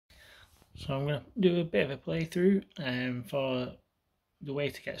So I'm going to do a bit of a playthrough for the way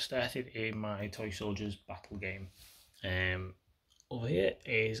to get started in my Toysoldiers battle game. Over here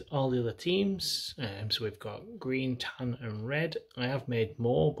is all the other teams. So we've got green, tan and red. I have made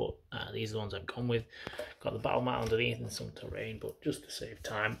more, but these are the ones I've gone with. Got the battle mat underneath and some terrain, but just to save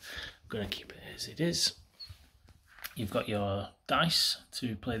time, I'm going to keep it as it is. You've got your dice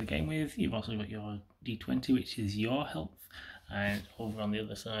to play the game with. You've also got your D20, which is your health. And over on the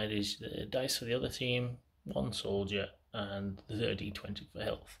other side is the dice for the other team, one soldier, and the 30d20 for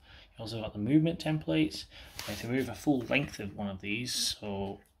health. You also got the movement templates. You have to move a full length of one of these,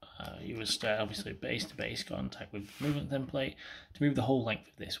 so you would start obviously base to base contact with the movement template. To move the whole length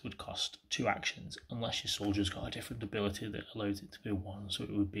of this would cost 2 actions, unless your soldier's got a different ability that allows it to be 1, so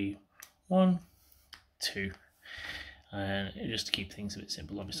it would be 1, 2. And just to keep things a bit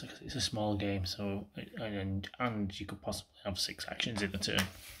simple, obviously, because it's a small game, so and you could possibly have 6 actions in a turn.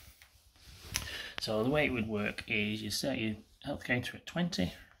 So the way it would work is you set your health counter at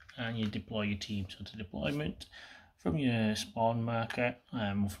 20 and you deploy your team. So to deployment, from your spawn marker,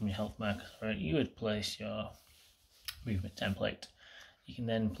 from your health marker, sorry, you would place your movement template. You can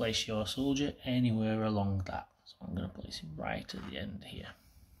then place your soldier anywhere along that. So I'm going to place him right at the end here.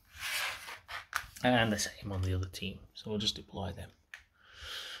 And the same on the other team, so we'll just deploy them.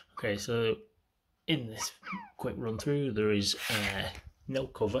 Okay, so in this quick run through, there is no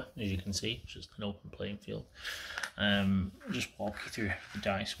cover, as you can see, it's just an open playing field. Just walk you through the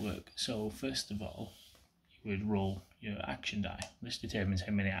dice work. So first of all, you would roll your action die. This determines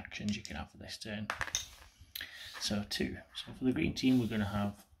how many actions you can have for this turn. So 2. So for the green team, we're going to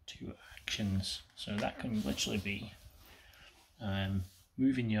have 2 actions. So that can literally be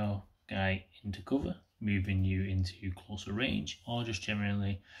moving your guy into cover, moving you into closer range, or just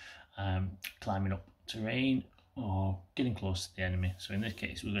generally climbing up terrain or getting close to the enemy. So in this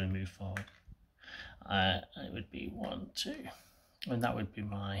case, we're going to move forward. It would be 1, 2, and that would be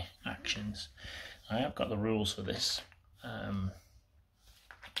my actions. I have got the rules for this,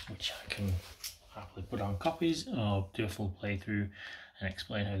 which I can happily put on copies or do a full playthrough and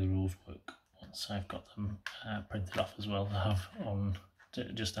explain how the rules work once I've got them printed off as well to have on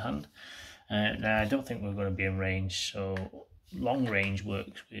just a hand. Now I don't think we're going to be in range, so long range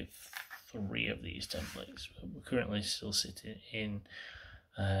works with 3 of these templates. We're currently still sitting in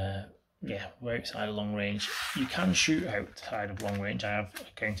we're outside of long range. You can shoot outside of long range, I have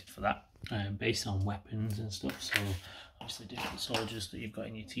accounted for that based on weapons and stuff. So obviously different soldiers that you've got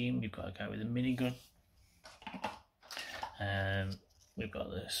in your team. You've got a guy with a minigun, we've got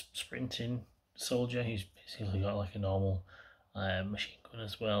the sprinting soldier who's basically got like a normal machine gun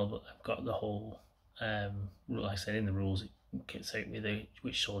as well, but I've got the whole like I said in the rules, it kits out with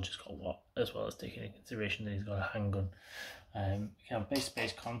which soldier's got what, as well as taking into consideration that he's got a handgun. We can have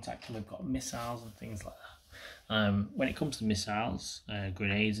base-to-base contact, and we've got missiles and things like that. When it comes to missiles,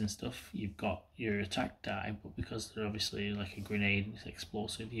 grenades and stuff, you've got your attack die, but because they're obviously like a grenade and it's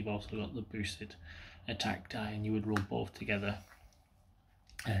explosive, you've also got the boosted attack die, and you would roll both together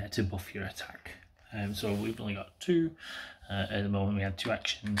to buff your attack. So we've only got 2 at the moment. We had 2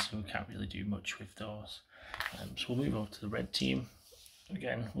 actions, so we can't really do much with those. So we'll move over to the red team.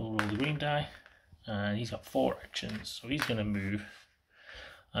 Again, we'll roll the green die, and he's got 4 actions, so he's going to move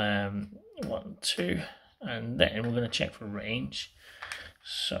 1, 2, and then we're going to check for range.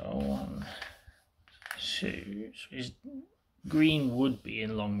 So 1, 2, so his green would be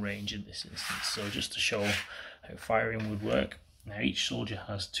in long range in this instance. So just to show how firing would work, now each soldier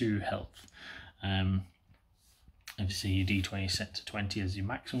has 2 health. Obviously your D20 is set to 20 as your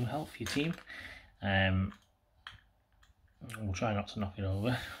maximum health for your team. We'll try not to knock it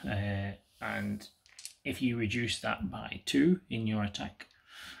over. And if you reduce that by 2 in your attack,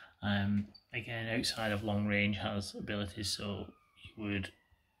 again outside of long range has abilities, so you would,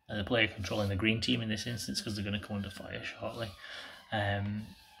 the player controlling the green team in this instance, because they're going to come under fire shortly,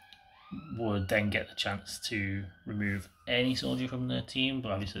 would then get the chance to remove any soldier from their team, but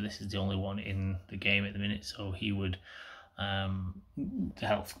obviously this is the only one in the game at the minute, so he would, the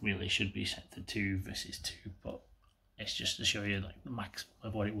health really should be set to 2 versus 2, but it's just to show you like the maximum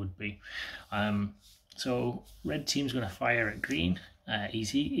of what it would be. So red team's going to fire at green.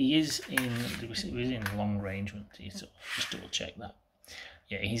 He is in long range, wasn't he? So just double check that.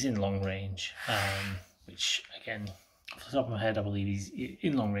 Yeah, he's in long range, which again, off the top of my head, I believe he's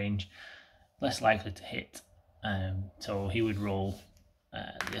in long range, less likely to hit. So he would roll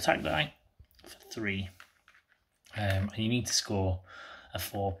the attack die for 3, and you need to score a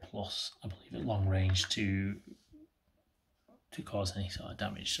 4+, I believe, at long range to cause any sort of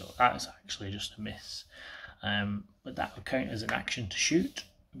damage. So that's actually just a miss. But that would count as an action to shoot.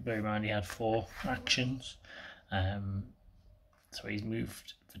 bear in mind he had 4 actions, so he's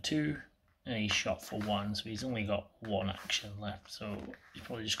moved for 2 and he's shot for 1, so he's only got 1 action left, so he's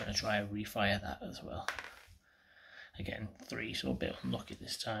probably just going to try and refire that as well. Again, 3, so a bit unlucky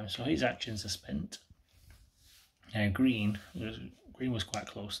this time, so his actions are spent. Green was quite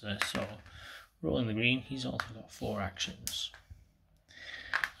close there, so rolling the green, he's also got 4 actions.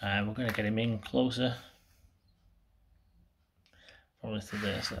 We're going to get him in closer, probably to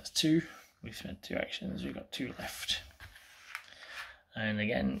there, so that's 2. We've spent 2 actions, we've got 2 left. And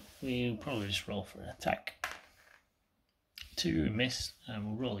again, we'll probably just roll for an attack. 2, miss, and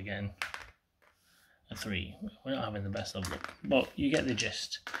we'll roll again. A 3. We're not having the best of luck, but you get the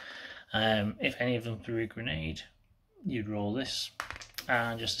gist. If any of them threw a grenade, you'd roll this,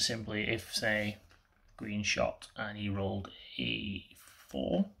 and just as simply, if say green shot and he rolled a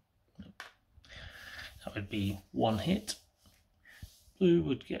 4, that would be 1 hit. Blue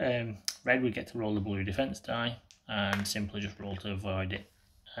would get, red would get to roll the blue defense die and simply just roll to avoid it,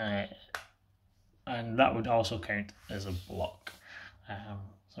 and that would also count as a block.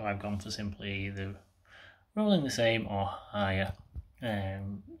 So I've gone for simply either rolling the same or higher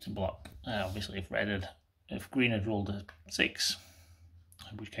to block. Obviously, if green had rolled a 6,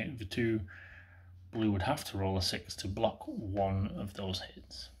 which counted for 2, blue would have to roll a 6 to block 1 of those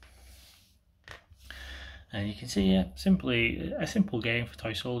hits. And you can see, simply a simple game for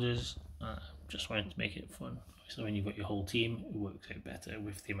Toysoldiers. Just wanted to make it fun. Obviously, when you've got your whole team, it works out better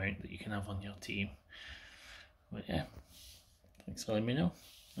with the amount that you can have on your team. But yeah, thanks for letting me know.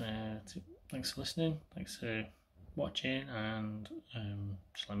 Thanks for listening. Thanks for watching, and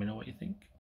just let me know what you think.